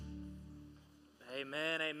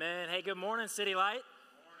Amen, amen. Hey, good morning, City Light.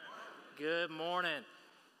 Good morning.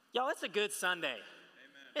 Y'all, it's a good Sunday. Amen.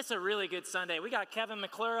 It's a really good Sunday. We got Kevin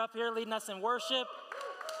McClure up here leading us in worship,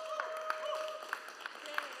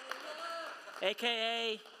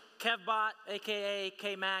 a.k.a. KevBot, a.k.a.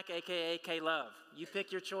 K-Mac, a.k.a. K-Love. You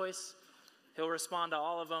pick your choice. He'll respond to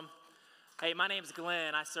all of them. Hey, my name's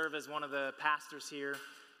Glenn. I serve as one of the pastors here.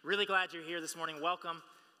 Really glad you're here this morning. Welcome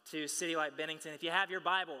to City Light Bennington. If you have your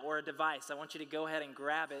Bible or a device, I want you to go ahead and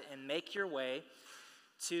grab it and make your way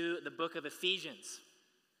to the book of Ephesians.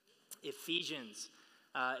 Ephesians.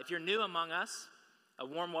 If you're new among us, a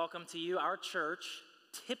warm welcome to you. Our church,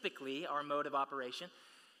 typically our mode of operation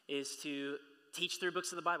is to teach through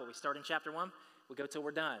books of the Bible. We start in chapter 1, we go till we're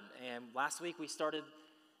done. And last week we started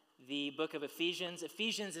the book of Ephesians.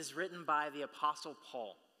 Ephesians is written by the Apostle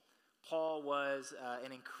Paul. Paul was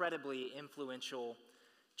an incredibly influential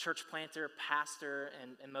church planter, pastor,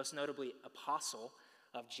 and most notably apostle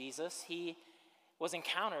of Jesus. He was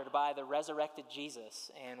encountered by the resurrected Jesus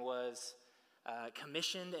and was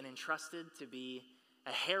commissioned and entrusted to be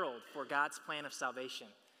a herald for God's plan of salvation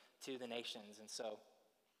to the nations. And so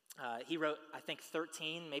he wrote, I think,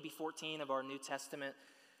 13, maybe 14 of our New Testament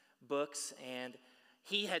books. And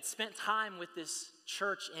he had spent time with this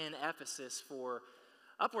church in Ephesus for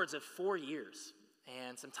upwards of 4 years.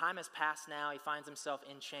 And some time has passed now. He finds himself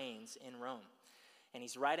in chains in Rome. And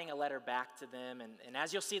he's writing a letter back to them. And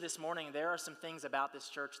as you'll see this morning, there are some things about this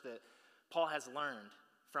church that Paul has learned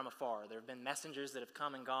from afar. There have been messengers that have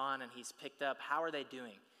come and gone, and he's picked up, how are they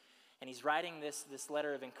doing? And he's writing this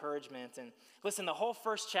letter of encouragement. And listen, the whole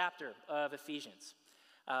first chapter of Ephesians,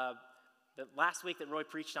 the last week that Roy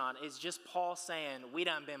preached on, is just Paul saying, we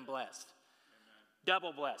done been blessed. Amen.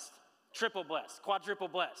 Double blessed, triple blessed, quadruple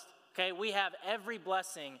blessed. Okay, we have every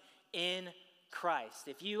blessing in Christ.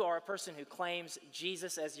 If you are a person who claims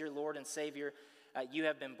Jesus as your Lord and Savior, you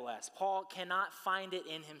have been blessed. Paul cannot find it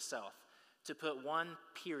in himself to put one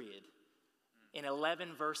period in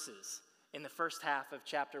 11 verses in the first half of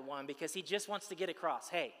chapter 1 because he just wants to get across,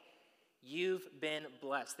 hey, you've been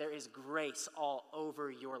blessed. There is grace all over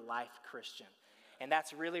your life, Christian. And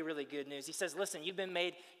that's really, really good news. He says, listen, you've been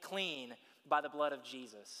made clean by the blood of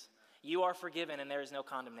Jesus. You are forgiven and there is no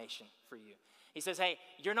condemnation for you. He says, hey,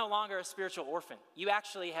 you're no longer a spiritual orphan. You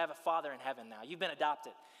actually have a father in heaven now. You've been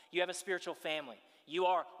adopted. You have a spiritual family. You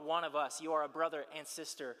are one of us. You are a brother and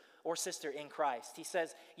sister or sister in Christ. He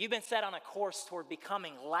says, you've been set on a course toward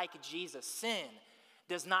becoming like Jesus. Sin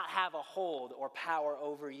does not have a hold or power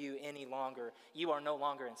over you any longer. You are no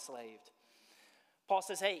longer enslaved. Paul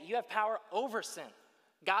says, hey, you have power over sin.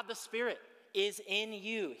 God the Spirit is in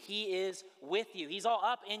you. He is with you. He's all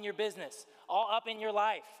up in your business, all up in your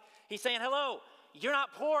life. He's saying, hello, you're not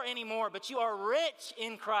poor anymore, but you are rich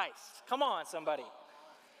in Christ. Come on, somebody.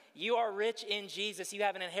 You are rich in Jesus. You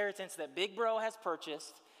have an inheritance that Big Bro has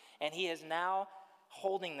purchased, and he is now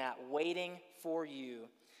holding that, waiting for you.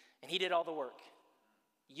 And he did all the work.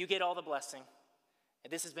 You get all the blessing.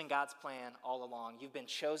 And this has been God's plan all along. You've been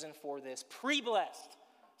chosen for this, pre-blessed.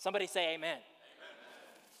 Somebody say amen.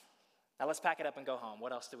 Now let's pack it up and go home.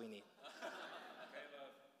 What else do we need?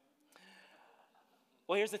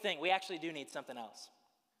 Well, here's the thing. We actually do need something else.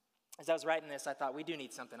 As I was writing this, I thought we do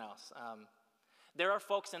need something else. There are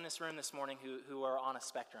folks in this room this morning who are on a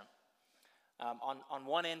spectrum. On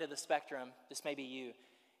one end of the spectrum, this may be you.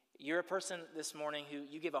 You're a person this morning who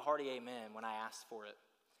you give a hearty amen when I asked for it.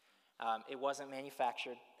 It wasn't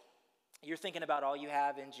manufactured. You're thinking about all you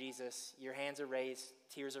have in Jesus. Your hands are raised.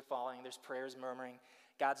 Tears are falling. There's prayers murmuring.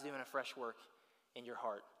 God's doing a fresh work in your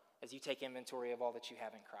heart as you take inventory of all that you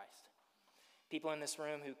have in Christ. People in this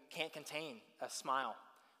room who can't contain a smile.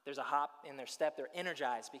 There's a hop in their step. They're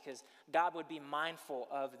energized because God would be mindful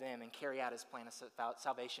of them and carry out his plan of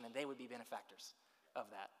salvation, and they would be benefactors of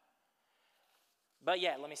that. But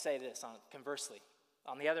yet, let me say this, conversely,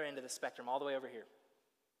 on the other end of the spectrum, all the way over here,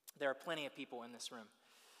 there are plenty of people in this room.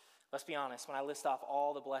 Let's be honest, when I list off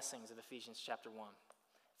all the blessings of Ephesians chapter 1,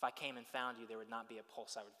 if I came and found you, there would not be a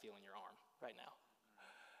pulse I would feel in your arm right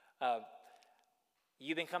now.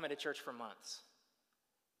 You've been coming to church for months.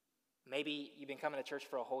 Maybe you've been coming to church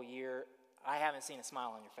for a whole year. I haven't seen a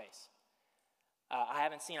smile on your face. I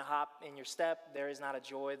haven't seen a hop in your step. There is not a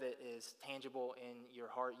joy that is tangible in your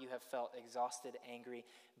heart. You have felt exhausted, angry,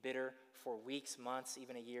 bitter for weeks, months,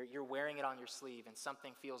 even a year. You're wearing it on your sleeve, and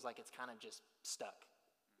something feels like it's kind of just stuck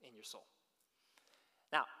in your soul.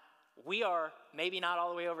 Now, we are maybe not all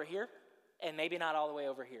the way over here, and maybe not all the way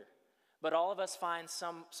over here. But all of us find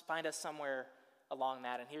us somewhere along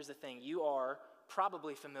that. And here's the thing. You are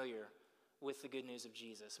probably familiar with the good news of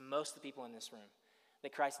Jesus. Most of the people in this room,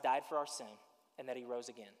 that Christ died for our sin and that he rose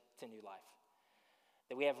again to new life.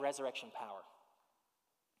 that we have resurrection power,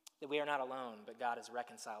 that we are not alone, but God has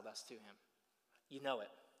reconciled us to him. You know it.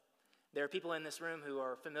 There are people in this room who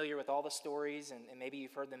are familiar with all the stories, and maybe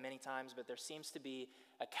you've heard them many times, but there seems to be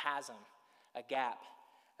a chasm, a gap,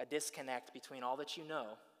 a disconnect between all that you know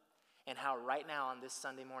and how right now on this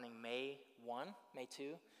Sunday morning, May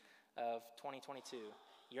 2 of 2022,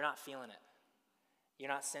 you're not feeling it. You're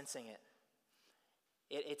not sensing it.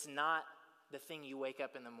 It's not the thing you wake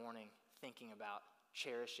up in the morning thinking about,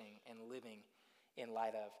 cherishing, and living in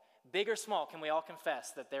light of. Big or small, can we all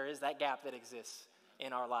confess that there is that gap that exists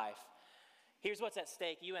in our life? Here's what's at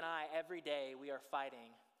stake. You and I, every day, we are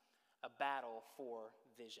fighting a battle for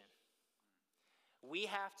vision. We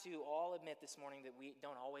have to all admit this morning that we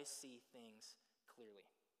don't always see things clearly.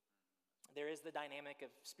 There is the dynamic of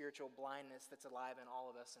spiritual blindness that's alive in all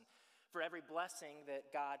of us. And for every blessing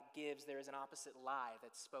that God gives, there is an opposite lie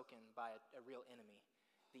that's spoken by a real enemy,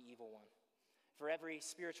 the evil one. For every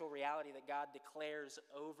spiritual reality that God declares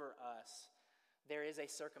over us, there is a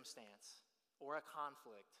circumstance or a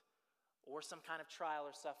conflict or some kind of trial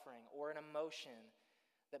or suffering or an emotion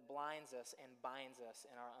that blinds us and binds us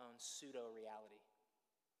in our own pseudo-reality.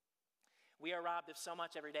 We are robbed of so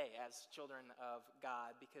much every day as children of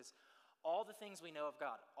God because all the things we know of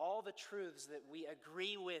God, all the truths that we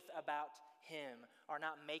agree with about him are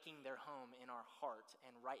not making their home in our heart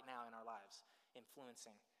and right now in our lives,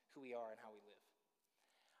 influencing who we are and how we live.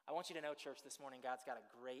 I want you to know, church, this morning God's got a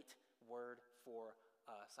great word for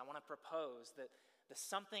us. I want to propose that the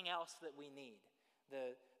something else that we need,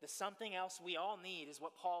 the something else we all need is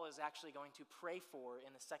what Paul is actually going to pray for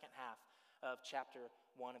in the second half of chapter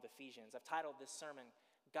 1 of Ephesians. I've titled this sermon,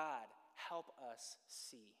 God, Help Us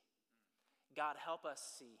See. God, help us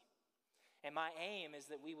see. And my aim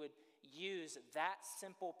is that we would use that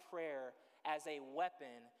simple prayer as a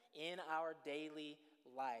weapon in our daily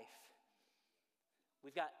life.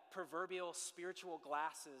 We've got proverbial spiritual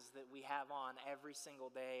glasses that we have on every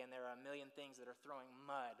single day, and there are a million things that are throwing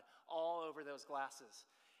mud all over those glasses.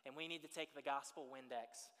 And we need to take the gospel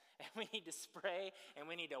Windex, and we need to spray, and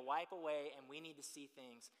we need to wipe away, and we need to see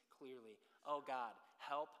things clearly. Oh God,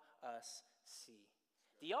 help us see.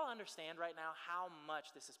 Do y'all understand right now how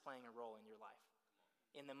much this is playing a role in your life?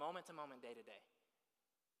 In the moment-to-moment, day-to-day.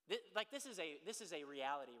 This is a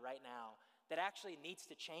reality right now that actually needs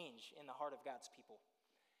to change in the heart of God's people.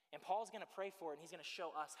 And Paul's going to pray for it, and he's going to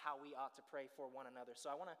show us how we ought to pray for one another.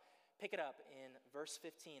 So I want to pick it up in verse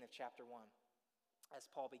 15 of chapter 1 as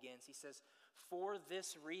Paul begins. He says, for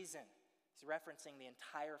this reason, he's referencing the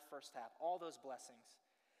entire first half, all those blessings.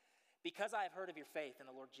 Because I have heard of your faith in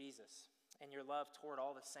the Lord Jesus and your love toward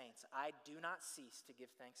all the saints, I do not cease to give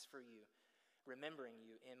thanks for you, remembering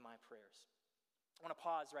you in my prayers. I want to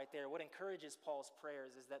pause right there. What encourages Paul's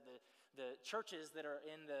prayers is that the churches that are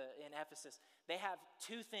in Ephesus, they have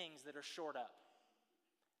two things that are shored up.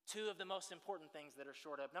 Two of the most important things that are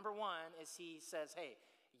shored up. Number one is he says, hey,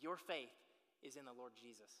 your faith is in the Lord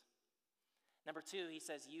Jesus. Number two, he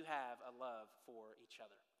says you have a love for each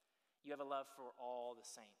other. You have a love for all the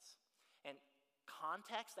saints. And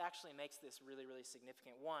context actually makes this really, really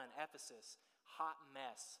significant. One, Ephesus, hot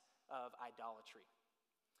mess of idolatry.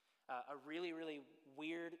 A really, really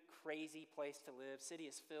weird, crazy place to live. City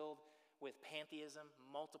is filled with pantheism,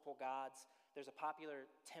 multiple gods. There's a popular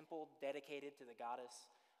temple dedicated to the goddess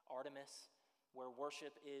Artemis, where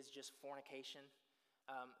worship is just fornication.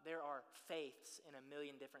 There are faiths in a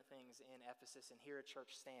million different things in Ephesus, and here a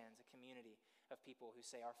church stands, a community of people who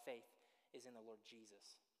say our faith is in the Lord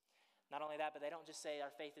Jesus. Not only that, but they don't just say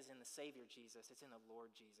our faith is in the Savior Jesus, it's in the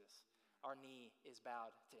Lord Jesus. Our knee is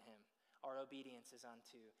bowed to him. Our obedience is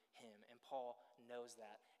unto him. And Paul knows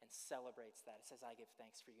that and celebrates that. It says, I give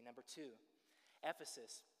thanks for you. Number two,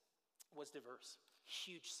 Ephesus was diverse.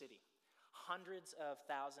 Huge city. Hundreds of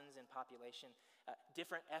thousands in population.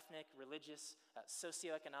 Different ethnic, religious,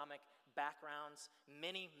 socioeconomic backgrounds.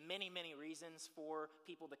 Many, many, many reasons for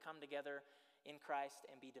people to come together in Christ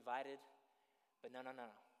and be divided. But no.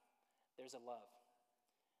 There's a love.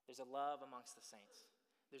 There's a love amongst the saints.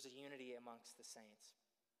 There's a unity amongst the saints.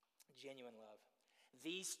 Genuine love.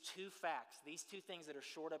 These two facts, these two things that are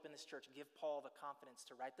shored up in this church give Paul the confidence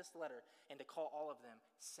to write this letter and to call all of them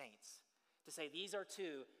saints. To say these are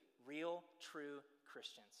two real, true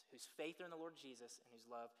Christians whose faith are in the Lord Jesus and whose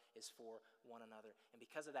love is for one another. And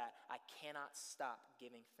because of that, I cannot stop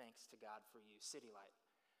giving thanks to God for you. City Light,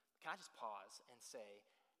 can I just pause and say,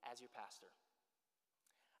 as your pastor,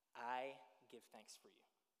 I give thanks for you.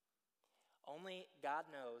 Only God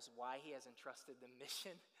knows why he has entrusted the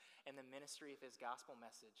mission and the ministry of his gospel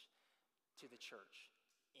message to the church.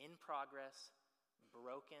 In progress,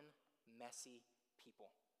 broken, messy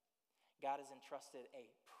people. God has entrusted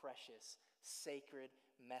a precious, sacred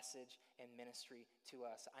message and ministry to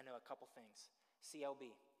us. I know a couple things.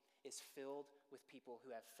 CLB is filled with people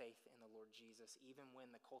who have faith in the Lord Jesus, even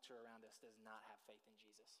when the culture around us does not have faith in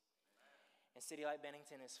Jesus. And City Light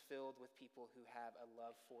Bennington is filled with people who have a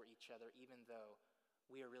love for each other, even though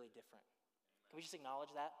we are really different. Can we just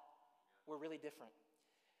acknowledge that? We're really different.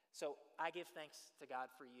 So I give thanks to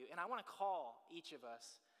God for you. And I want to call each of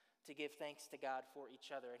us to give thanks to God for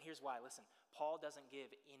each other. And here's why. Listen, Paul doesn't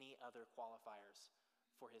give any other qualifiers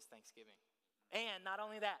for his thanksgiving. And not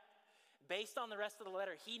only that, based on the rest of the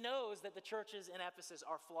letter, he knows that the churches in Ephesus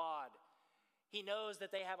are flawed. He knows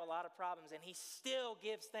that they have a lot of problems, and he still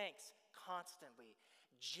gives thanks constantly,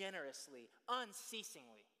 generously,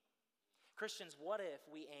 unceasingly. Christians, what if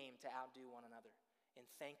we aim to outdo one another in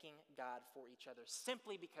thanking God for each other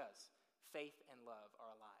simply because faith and love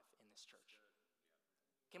are alive in this church?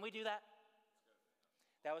 Can we do that?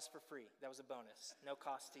 That was for free. That was a bonus. No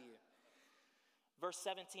cost to you. Verse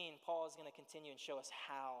 17, Paul is going to continue and show us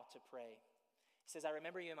how to pray. He says, I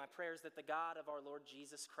remember you in my prayers that the God of our Lord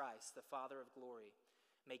Jesus Christ, the Father of glory,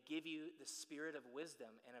 may give you the spirit of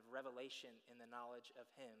wisdom and of revelation in the knowledge of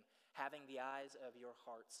him, having the eyes of your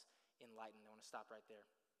hearts enlightened. I want to stop right there.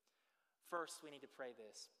 First, we need to pray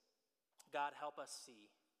this. God, help us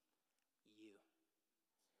see you.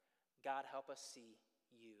 God, help us see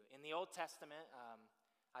you. In the Old Testament,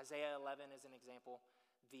 Isaiah 11 is an example.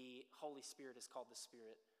 The Holy Spirit is called the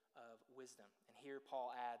Spirit of wisdom. And here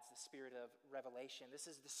Paul adds the Spirit of revelation. This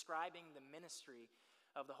is describing the ministry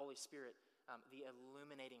of the Holy Spirit, the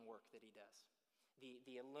illuminating work that he does.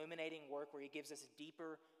 The illuminating work where he gives us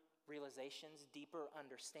deeper realizations, deeper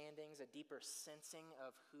understandings, a deeper sensing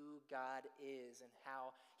of who God is and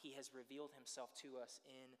how he has revealed himself to us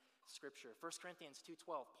in Scripture. 1 Corinthians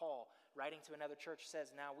 2:12, Paul, writing to another church,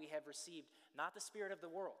 says, now we have received not the spirit of the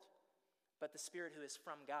world, but the Spirit who is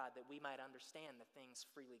from God, that we might understand the things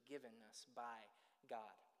freely given us by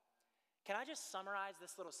God. Can I just summarize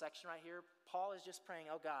this little section right here? Paul is just praying,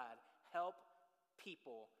 oh God, help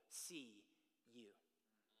people see you.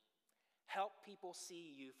 Help people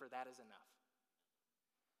see you, for that is enough.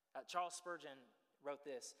 Charles Spurgeon wrote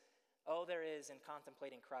this, oh, there is in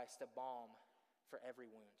contemplating Christ a balm for every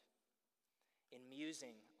wound. In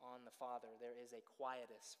musing on the Father, there is a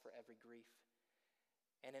quietus for every grief.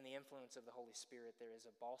 And in the influence of the Holy Spirit, there is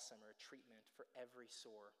a balsam or a treatment for every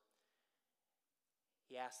sore.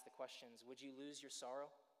 He asked the questions, would you lose your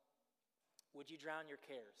sorrow? Would you drown your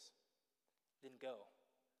cares? Then go.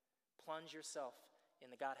 Plunge yourself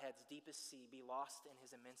in the Godhead's deepest sea, be lost in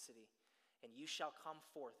his immensity, and you shall come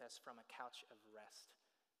forth as from a couch of rest,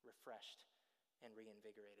 refreshed and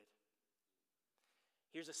reinvigorated.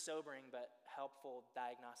 Here's a sobering but helpful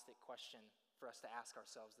diagnostic question for us to ask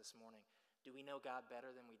ourselves this morning. Do we know God better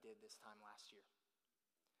than we did this time last year?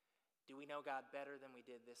 Do we know God better than we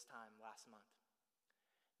did this time last month?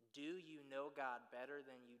 Do you know God better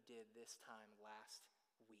than you did this time last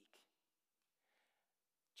week?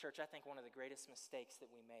 Church, I think one of the greatest mistakes that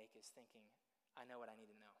we make is thinking, I know what I need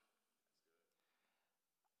to know.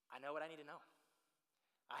 I know what I need to know.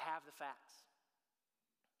 I have the facts.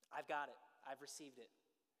 I've got it. I've received it.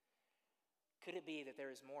 Could it be that there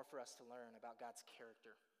is more for us to learn about God's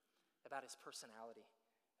character, about his personality,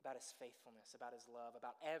 about his faithfulness, about his love,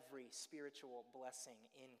 about every spiritual blessing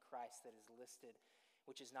in Christ that is listed,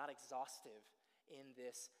 which is not exhaustive in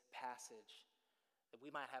this passage, that we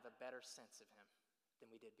might have a better sense of him than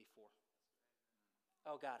we did before?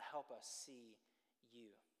 Oh God, help us see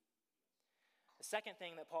you. The second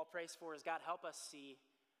thing that Paul prays for is, God, help us see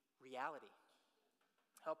reality.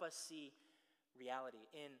 Help us see reality.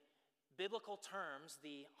 In biblical terms,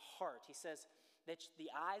 the heart, he says that the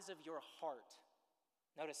eyes of your heart,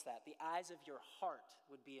 notice that, the eyes of your heart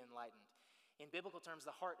would be enlightened. In biblical terms,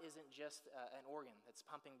 the heart isn't just an organ that's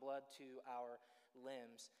pumping blood to our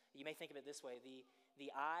limbs. You may think of it this way, the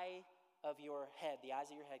eye of your head, the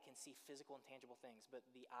eyes of your head can see physical and tangible things, but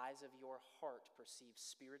the eyes of your heart perceive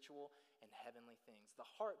spiritual and heavenly things. The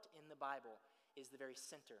heart in the Bible is the very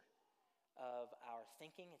center of our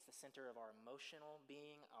thinking. It's the center of our emotional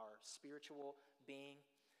being, our spiritual being.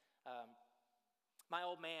 My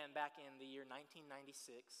old man back in the year 1996,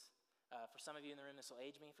 for some of you in the room, this will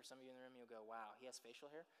age me. For some of you in the room, you'll go, wow, he has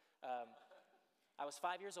facial hair. I was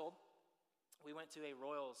 5 years old. We went to a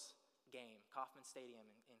Royals game, Kauffman Stadium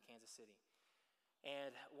in Kansas City.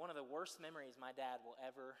 And one of the worst memories my dad will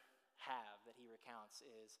ever have that he recounts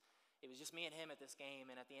is, it was just me and him at this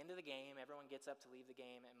game, and at the end of the game, everyone gets up to leave the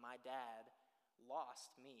game, and my dad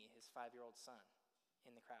lost me, his 5-year-old son,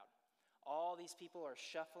 in the crowd. All these people are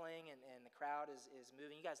shuffling, and the crowd is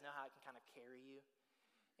moving. You guys know how it can kind of carry you.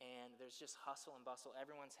 and there's just hustle and bustle.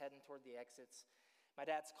 Everyone's heading toward the exits. My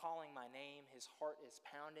dad's calling my name. His heart is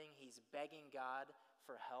pounding. He's begging God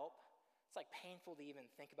for help. It's like painful to even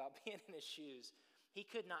think about being in his shoes. He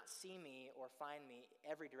could not see me or find me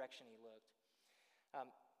every direction he looked.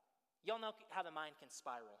 Y'all know how the mind can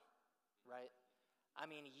spiral, right? I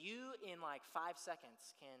mean, you in like 5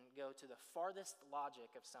 seconds can go to the farthest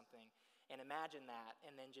logic of something and imagine that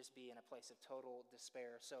and then just be in a place of total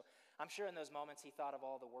despair. So I'm sure in those moments he thought of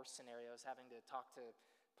all the worst scenarios, having to talk to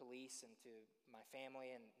police and to my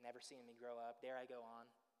family and never seeing me grow up. Dare I go on?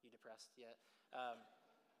 You depressed yet?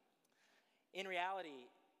 In reality,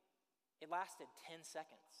 it lasted 10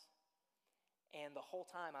 seconds. And the whole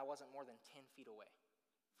time I wasn't more than 10 feet away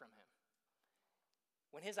from him.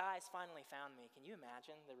 When his eyes finally found me, can you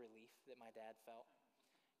imagine the relief that my dad felt?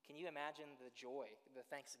 Can you imagine the joy, the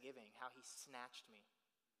thanksgiving, how he snatched me?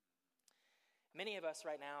 Many of us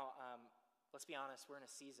right now, let's be honest, we're in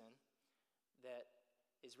a season that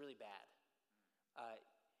is really bad.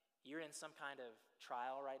 You're in some kind of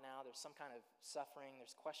trial right now. There's some kind of suffering.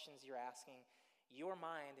 There's questions you're asking. Your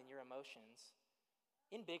mind and your emotions,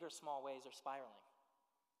 in big or small ways, are spiraling.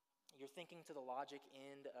 You're thinking to the logic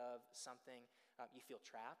end of something. You feel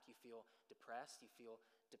trapped. You feel depressed. You feel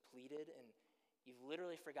depleted. And you've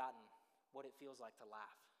literally forgotten what it feels like to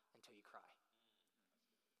laugh until you cry.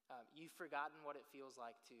 You've forgotten what it feels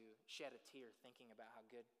like to shed a tear thinking about how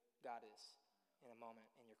good God is in a moment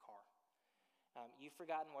in your car. You've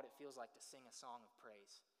forgotten what it feels like to sing a song of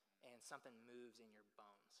praise and something moves in your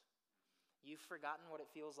bones. You've forgotten what it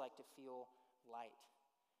feels like to feel light,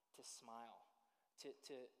 to smile,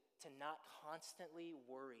 to not constantly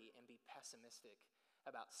worry and be pessimistic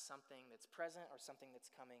about something that's present or something that's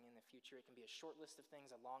coming in the future. It can be a short list of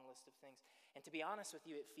things, a long list of things. And to be honest with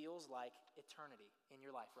you, it feels like eternity in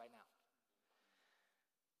your life right now.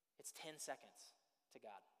 It's 10 seconds to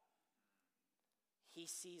God. He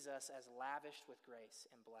sees us as lavished with grace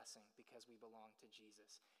and blessing because we belong to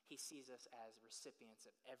Jesus. He sees us as recipients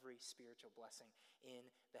of every spiritual blessing in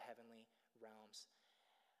the heavenly realms.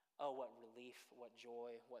 Oh, what relief, what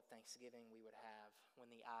joy, what thanksgiving we would have when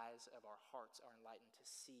the eyes of our hearts are enlightened to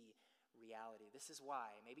see reality. This is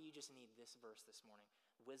why, maybe you just need this verse this morning,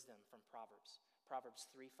 wisdom from Proverbs. Proverbs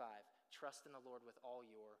 3:5, trust in the Lord with all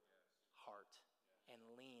your heart and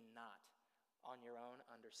lean not on your own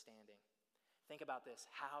understanding. Think about this.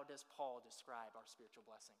 How does Paul describe our spiritual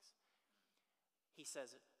blessings? He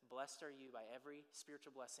says, blessed are you by every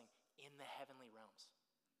spiritual blessing in the heavenly realms.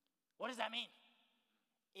 What does that mean?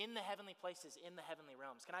 In the heavenly places, in the heavenly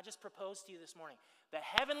realms. Can I just propose to you this morning? The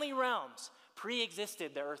heavenly realms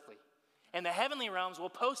pre-existed the earthly, and the heavenly realms will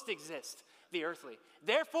post-exist the earthly.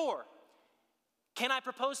 Therefore, can I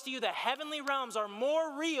propose to you the heavenly realms are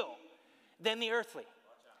more real than the earthly?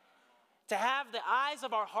 To have the eyes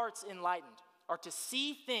of our hearts enlightened, or to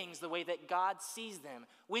see things the way that God sees them,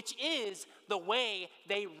 which is the way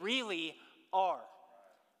they really are.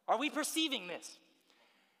 Are we perceiving this?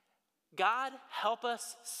 God, help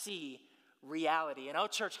us see reality. And oh,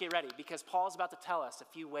 church, get ready, because Paul's about to tell us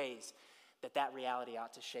a few ways that reality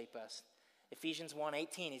ought to shape us. Ephesians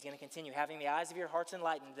 1:18, he's going to continue, having the eyes of your hearts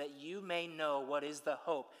enlightened, that you may know what is the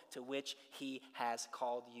hope to which he has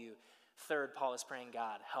called you. Third, Paul is praying,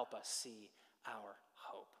 God, help us see our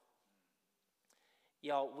hope.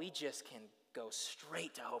 Y'all, we just can go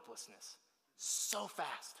straight to hopelessness so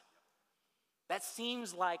fast. That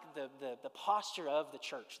seems like the posture of the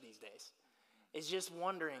church these days, is just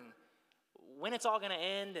wondering when it's all going to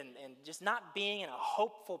end and just not being in a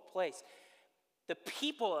hopeful place. The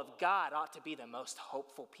people of God ought to be the most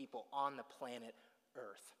hopeful people on the planet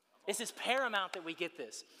Earth. This is paramount that we get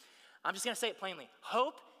this. I'm just going to say it plainly.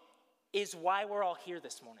 Hope is why we're all here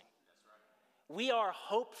this morning. We are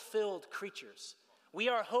hope-filled creatures. We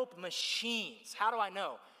are hope machines. How do I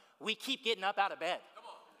know? We keep getting up out of bed.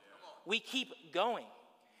 We keep going.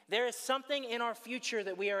 There is something in our future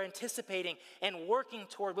that we are anticipating and working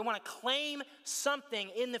toward. We want to claim something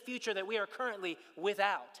in the future that we are currently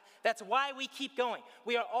without. That's why we keep going.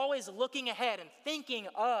 We are always looking ahead and thinking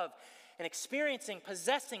of and experiencing,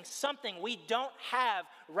 possessing something we don't have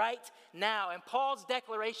right now. And Paul's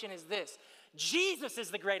declaration is this: Jesus is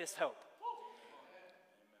the greatest hope.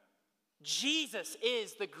 Jesus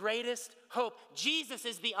is the greatest hope. Jesus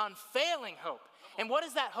is the unfailing hope. And what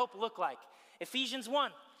does that hope look like? Ephesians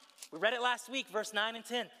 1, we read it last week, verse 9 and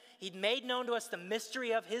 10. He'd made known to us the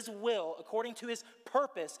mystery of his will according to his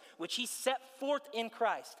purpose, which he set forth in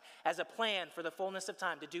Christ as a plan for the fullness of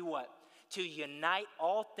time. To do what? To unite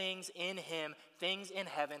all things in him, things in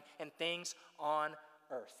heaven and things on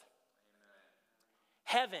earth.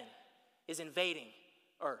 Heaven is invading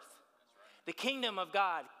earth. The kingdom of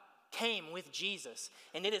God came with Jesus,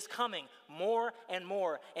 and it is coming more and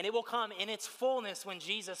more, and it will come in its fullness when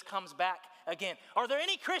Jesus comes back again. Are there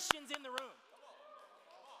any Christians in the room?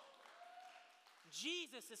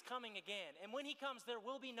 Jesus is coming again, and when he comes, there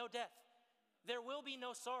will be no death. There will be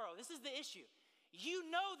no sorrow. This is the issue. You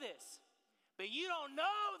know this, but you don't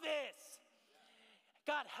know this.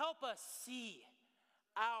 God, help us see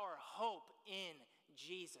our hope in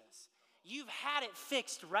Jesus. You've had it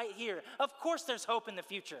fixed right here. Of course there's hope in the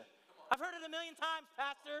future. I've heard it a million times,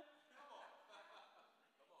 Pastor.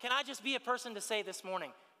 Can I just be a person to say this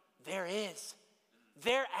morning, there is.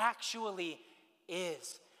 There actually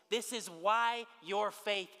is. This is why your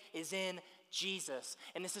faith is in Jesus.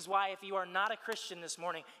 And this is why if you are not a Christian this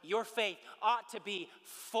morning, your faith ought to be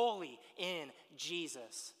fully in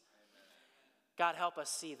Jesus. God, help us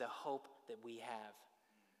see the hope that we have.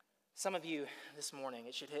 Some of you this morning,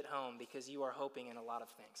 it should hit home because you are hoping in a lot of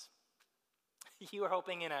things. You are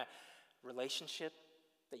hoping in a relationship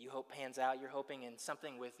that you hope pans out. You're hoping in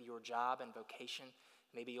something with your job and vocation.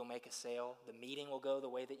 Maybe you'll make a sale. The meeting will go the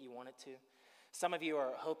way that you want it to. Some of you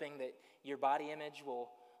are hoping that your body image will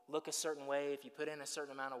look a certain way if you put in a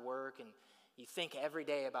certain amount of work and you think every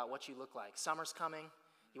day about what you look like. Summer's coming.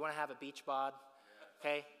 You want to have a beach bod,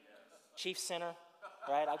 okay? Chief Center,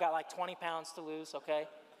 right? I got like 20 pounds to lose, okay?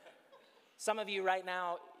 Some of you right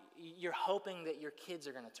now, you're hoping that your kids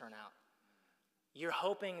are going to turn out. You're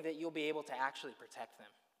hoping that you'll be able to actually protect them.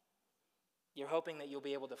 You're hoping that you'll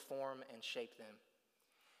be able to form and shape them.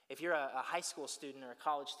 If you're a high school student or a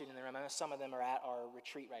college student in the room, I know some of them are at our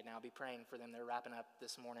retreat right now. I'll be praying for them. They're wrapping up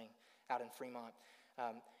this morning out in Fremont.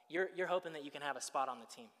 You're hoping that you can have a spot on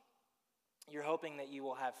the team. You're hoping that you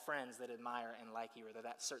will have friends that admire and like you, or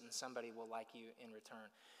that certain somebody will like you in return.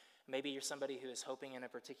 Maybe you're somebody who is hoping in a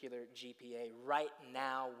particular GPA. Right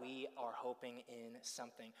now, we are hoping in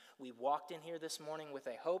something. We walked in here this morning with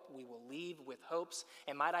a hope. We will leave with hopes.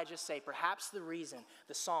 And might I just say, perhaps the reason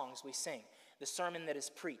the songs we sing, the sermon that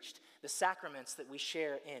is preached, the sacraments that we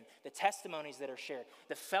share in, the testimonies that are shared,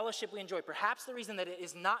 the fellowship we enjoy, perhaps the reason that it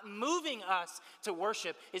is not moving us to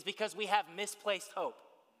worship is because we have misplaced hope.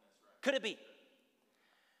 Could it be?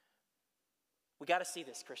 We got to see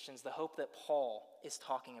this, Christians. The hope that Paul is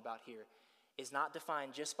talking about here is not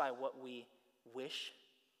defined just by what we wish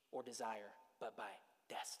or desire, but by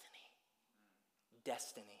destiny.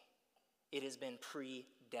 Destiny. It has been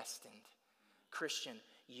predestined. Christian,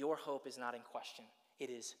 your hope is not in question. It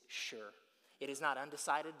is sure. It is not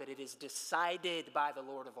undecided, but it is decided by the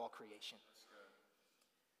Lord of all creation.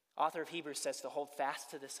 Author of Hebrews says to hold fast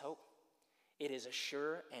to this hope. It is a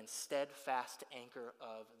sure and steadfast anchor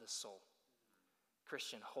of the soul.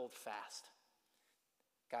 Christian, hold fast.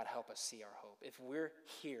 God, help us see our hope. If we're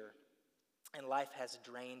here and life has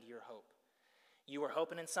drained your hope, you were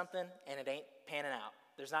hoping in something and it ain't panning out.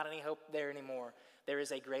 There's not any hope there anymore. There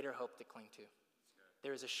is a greater hope to cling to.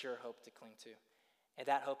 There is a sure hope to cling to. And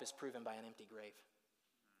that hope is proven by an empty grave.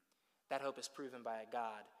 That hope is proven by a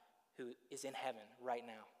God who is in heaven right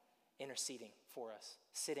now, interceding for us,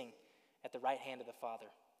 sitting at the right hand of the Father,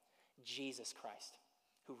 Jesus Christ,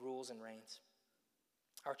 who rules and reigns.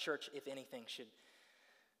 Our church, if anything, should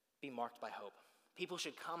be marked by hope. People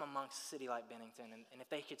should come amongst a city like Bennington, and if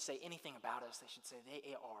they could say anything about us, they should say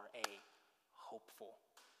they are a hopeful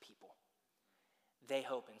people. They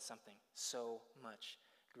hope in something so much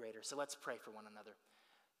greater. So let's pray for one another.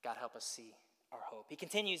 God, help us see our hope. He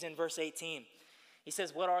continues in verse 18. He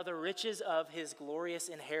says, what are the riches of his glorious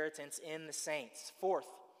inheritance in the saints? Fourth,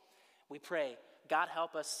 we pray, God,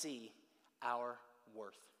 help us see our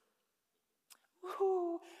worth.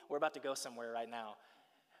 Woo-hoo. We're about to go somewhere right now.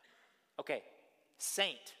 Okay,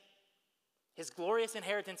 saint. His glorious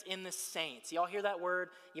inheritance in the saints. Y'all hear that word?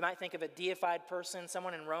 You might think of a deified person,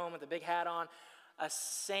 someone in Rome with a big hat on. A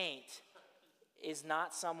saint is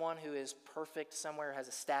not someone who is perfect somewhere, has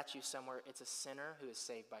a statue somewhere. It's a sinner who is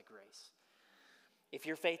saved by grace. If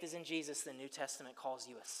your faith is in Jesus, the New Testament calls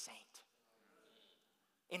you a saint.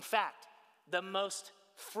 In fact, the most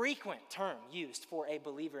frequent term used for a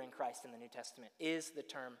believer in Christ in the New Testament is the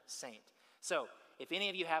term saint. So, if any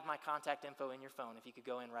of you have my contact info in your phone, if you could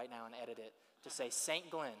go in right now and edit it to say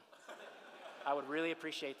Saint Glenn, I would really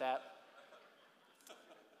appreciate that.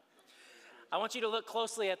 I want you to look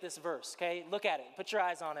closely at this verse, okay? Look at it. Put your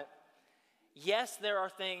eyes on it. Yes, there are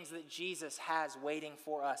things that Jesus has waiting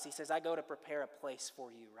for us. He says, I go to prepare a place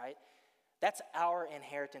for you, right? That's our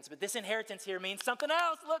inheritance. But this inheritance here means something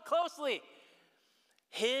else. Look closely.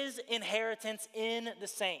 His inheritance in the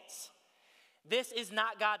saints. This is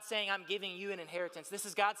not God saying, I'm giving you an inheritance. This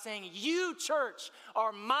is God saying, you, church,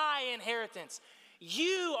 are my inheritance.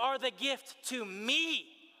 You are the gift to me.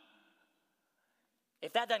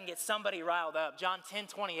 If that doesn't get somebody riled up, John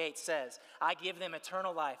 10:28 says, I give them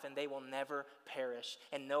eternal life and they will never perish,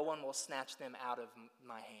 and no one will snatch them out of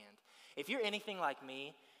my hand. If you're anything like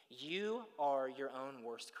me, you are your own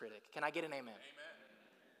worst critic. Can I get an amen? Amen.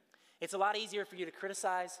 It's a lot easier for you to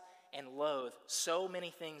criticize and loathe so many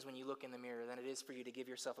things when you look in the mirror than it is for you to give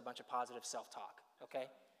yourself a bunch of positive self-talk, okay?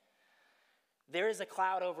 There is a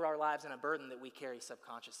cloud over our lives and a burden that we carry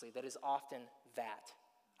subconsciously that is often that.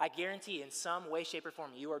 I guarantee in some way, shape, or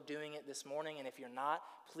form you are doing it this morning, and if you're not,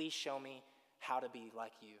 please show me how to be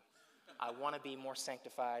like you. I want to be more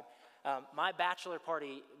sanctified. My bachelor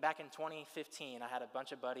party back in 2015, I had a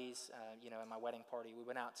bunch of buddies, at my wedding party. We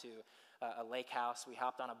went out to a lake house. We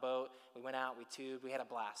hopped on a boat. We went out. We tubed. We had a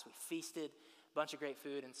blast. We feasted, a bunch of great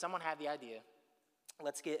food, and someone had the idea,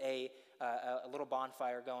 let's get a little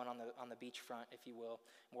bonfire going on the beachfront, if you will.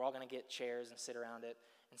 We're all going to get chairs and sit around it.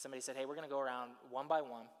 And somebody said, hey, we're going to go around one by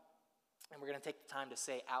one, and we're going to take the time to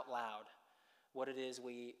say out loud what it is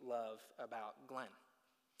we love about Glenn.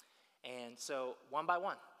 And so one by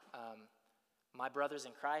one, my brothers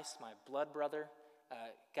in Christ, my blood brother,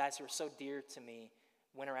 guys who are so dear to me,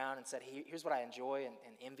 went around and said, here's what I enjoy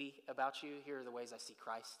and envy about you. Here are the ways I see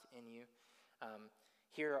Christ in you.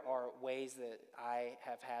 Here are ways that I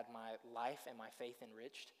have had my life and my faith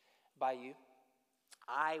enriched by you.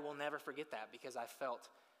 I will never forget that because I felt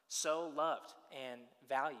so loved and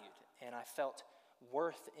valued, and I felt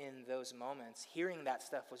worth in those moments. Hearing that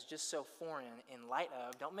stuff was just so foreign in light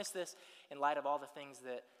of, don't miss this, in light of all the things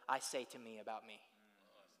that I say to me about me.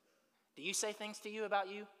 Do you say things to you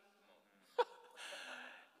about you?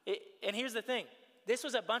 And here's the thing. This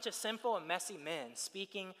was a bunch of sinful and messy men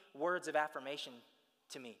speaking words of affirmation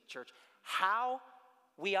to me, church. How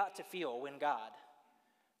we ought to feel when God,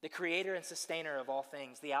 the creator and sustainer of all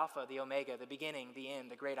things, the Alpha, the Omega, the beginning, the end,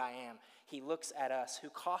 the great I am, he looks at us who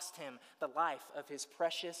cost him the life of his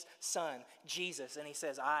precious son, Jesus, and he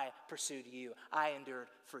says, I pursued you. I endured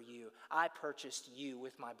for you. I purchased you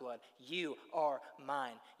with my blood. You are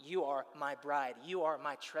mine. You are my bride. You are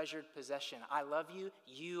my treasured possession. I love you.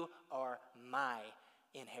 You are my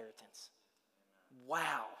inheritance.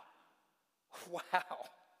 Wow. Wow.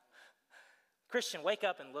 Christian, wake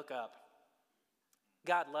up and look up.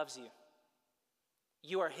 God loves you.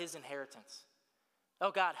 You are his inheritance. Oh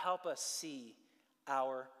God, help us see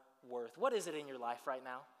our worth. What is it in your life right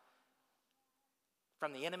now?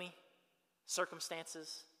 From the enemy,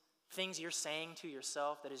 circumstances, things you're saying to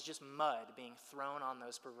yourself that is just mud being thrown on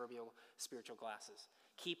those proverbial spiritual glasses,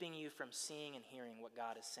 keeping you from seeing and hearing what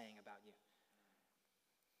God is saying about you.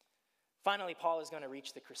 Finally, Paul is going to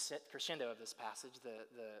reach the crescendo of this passage,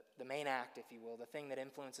 the main act, if you will, the thing that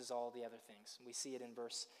influences all the other things. We see it in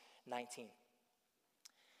verse 19.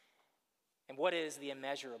 And what is the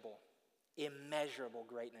immeasurable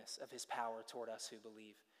greatness of his power toward us who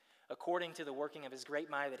believe? According to the working of his great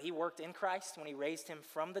might that he worked in Christ when he raised him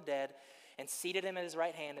from the dead and seated him at his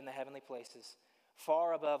right hand in the heavenly places,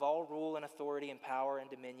 far above all rule and authority and power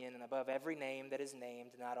and dominion, and above every name that is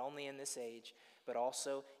named, not only in this age, but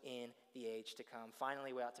also in the age to come.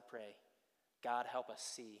 Finally, we ought to pray, God, help us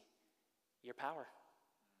see your power.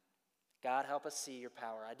 God, help us see your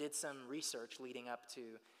power. I did some research leading up to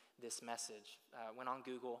this message. Went on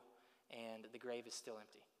Google, and the grave is still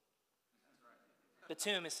empty. The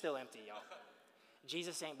tomb is still empty, y'all.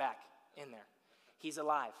 Jesus ain't back in there. He's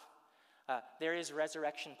alive. There is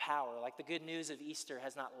resurrection power. Like the good news of Easter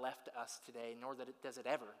has not left us today, nor does it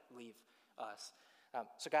ever leave us.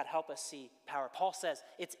 So God, help us see power. Paul says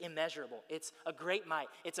it's immeasurable. It's a great might.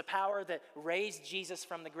 It's a power that raised Jesus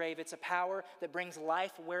from the grave. It's a power that brings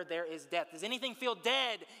life where there is death. Does anything feel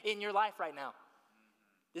dead in your life right now?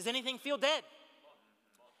 Does anything feel dead?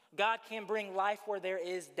 God can bring life where there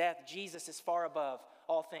is death. Jesus is far above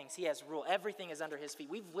all things. He has rule. Everything is under his feet.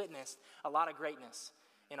 We've witnessed a lot of greatness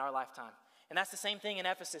in our lifetime. And that's the same thing in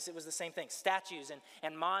Ephesus. It was the same thing. Statues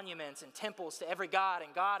and monuments and temples to every god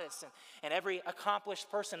and goddess and every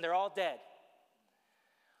accomplished person. They're all dead.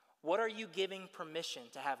 What are you giving permission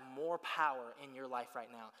to have more power in your life right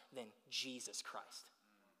now than Jesus Christ?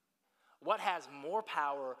 What has more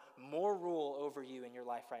power, more rule over you in your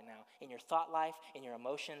life right now, in your thought life, in your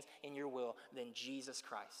emotions, in your will, than Jesus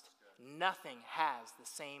Christ? Nothing has the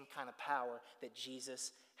same kind of power that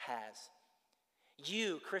Jesus has.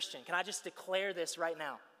 You, Christian, can I just declare this right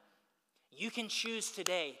now? You can choose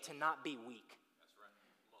today to not be weak.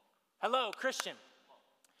 Hello, Christian.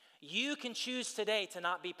 You can choose today to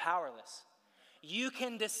not be powerless. You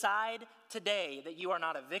can decide today that you are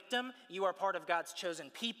not a victim. You are part of God's chosen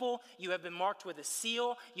people. You have been marked with a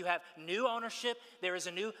seal. You have new ownership. There is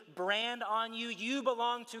a new brand on you. You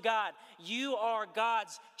belong to God. You are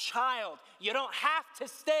God's child. You don't have to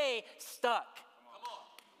stay stuck.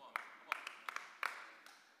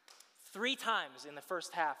 3 times in the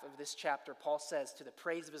first half of this chapter, Paul says, to the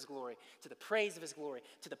praise of his glory, to the praise of his glory,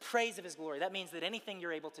 to the praise of his glory. That means that anything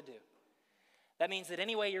you're able to do, that means that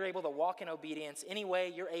any way you're able to walk in obedience, any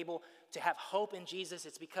way you're able to have hope in Jesus,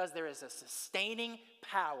 it's because there is a sustaining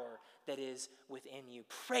power that is within you.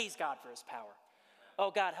 Praise God for his power.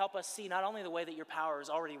 Oh, God, help us see not only the way that your power is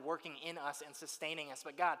already working in us and sustaining us,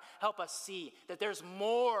 but God, help us see that there's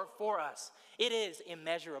more for us. It is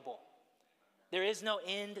immeasurable. There is no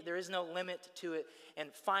end, there is no limit to it. And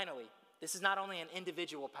finally, this is not only an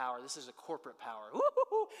individual power, this is a corporate power.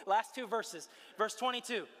 Woo-hoo-hoo. Last 2 verses. Verse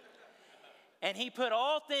 22. And he put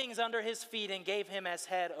all things under his feet and gave him as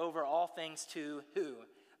head over all things to who?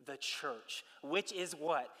 The church, which is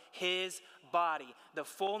what? His body, the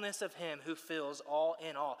fullness of him who fills all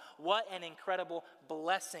in all. What an incredible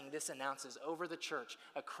blessing this announces over the church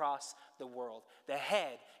across the world. The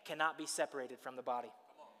head cannot be separated from the body.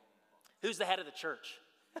 Who's the head of the church?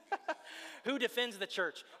 Who defends the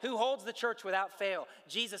church? Who holds the church without fail?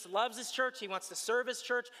 Jesus loves his church. He wants to serve his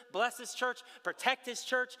church, bless his church, protect his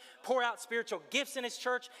church, pour out spiritual gifts in his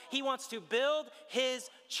church. He wants to build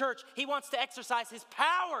his church. He wants to exercise his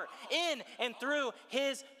power in and through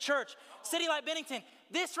his church. City Light Bennington,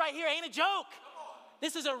 this right here ain't a joke.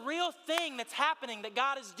 This is a real thing that's happening that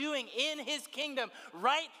God is doing in his kingdom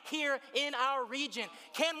right here in our region.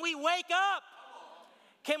 Can we wake up?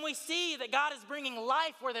 Can we see that God is bringing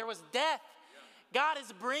life where there was death? God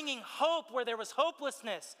is bringing hope where there was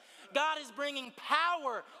hopelessness. God is bringing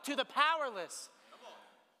power to the powerless.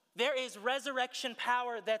 There is resurrection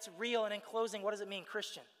power that's real. And in closing, what does it mean,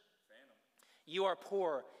 Christian? You are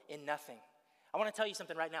poor in nothing. I want to tell you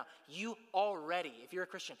something right now. You already, if you're a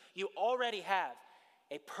Christian, you already have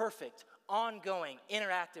a perfect, ongoing,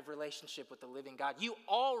 interactive relationship with the living God. You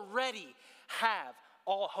already have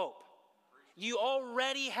all hope. You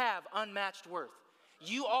already have unmatched worth.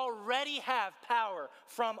 You already have power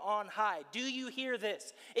from on high. Do you hear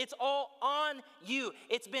this? It's all on you.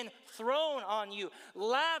 It's been thrown on you,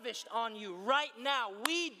 lavished on you right now.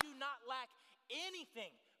 We do not lack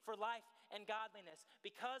anything for life and godliness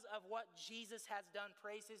because of what Jesus has done.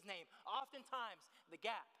 Praise his name. Oftentimes, the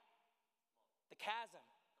gap, the chasm,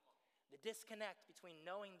 the disconnect between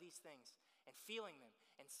knowing these things and feeling them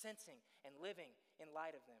and sensing and living in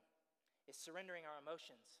light of them is surrendering our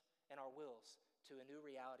emotions and our wills to a new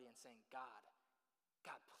reality and saying, God,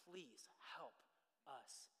 please help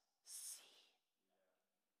us see.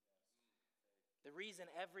 The reason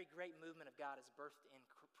every great movement of God is birthed in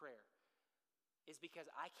prayer is because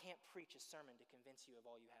I can't preach a sermon to convince you of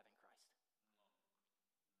all you have in Christ.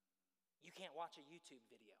 You can't watch a YouTube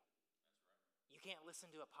video. You can't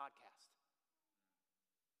listen to a podcast.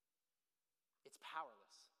 It's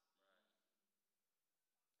powerless.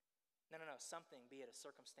 No. Something, be it a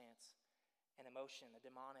circumstance, an emotion, a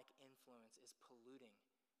demonic influence, is polluting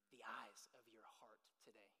the eyes of your heart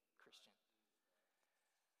today, Christian.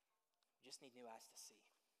 You just need new eyes to see.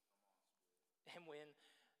 And when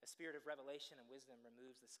a spirit of revelation and wisdom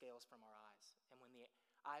removes the scales from our eyes, and when the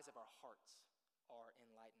eyes of our hearts are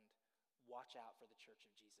enlightened, watch out for the church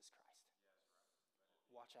of Jesus Christ.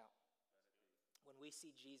 Watch out. When we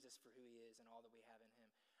see Jesus for who he is and all that we have in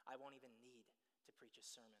him, I won't even need to preach a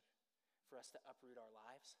sermon for us to uproot our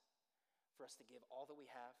lives, for us to give all that we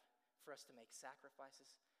have, for us to make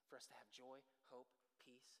sacrifices, for us to have joy, hope,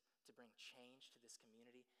 peace, to bring change to this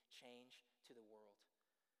community, change to the world.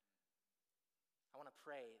 I want to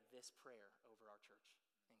pray this prayer over our church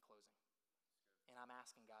in closing. And I'm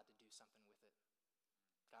asking God to do something with it.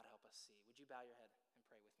 God, help us see. Would you bow your head and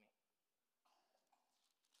pray with me?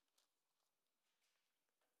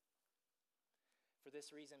 For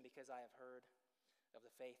this reason, because I have heard of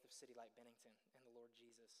the faith of City Light Bennington and the Lord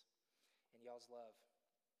Jesus and y'all's love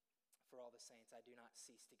for all the saints, I do not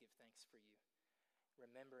cease to give thanks for you,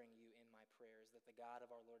 remembering you in my prayers, that the God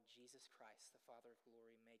of our Lord Jesus Christ, the Father of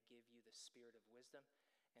glory, may give you the spirit of wisdom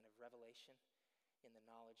and of revelation in the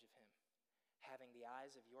knowledge of him, having the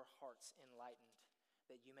eyes of your hearts enlightened,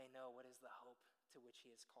 that you may know what is the hope to which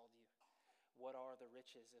he has called you, what are the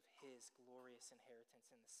riches of his glorious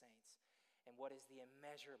inheritance in the saints, and what is the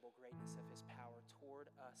immeasurable greatness of his power toward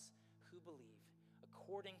us who believe,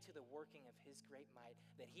 according to the working of his great might,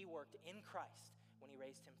 that he worked in Christ when he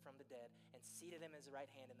raised him from the dead and seated him at his right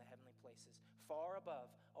hand in the heavenly places, far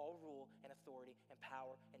above all rule and authority and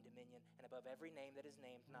power and dominion, and above every name that is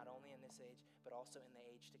named, not only in this age, but also in the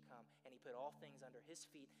age to come. And he put all things under his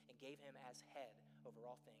feet and gave him as head over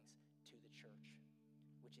all things to the church,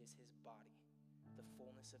 which is his body, the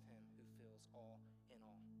fullness of him who fills all in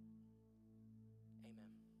all.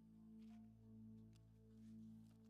 Amen.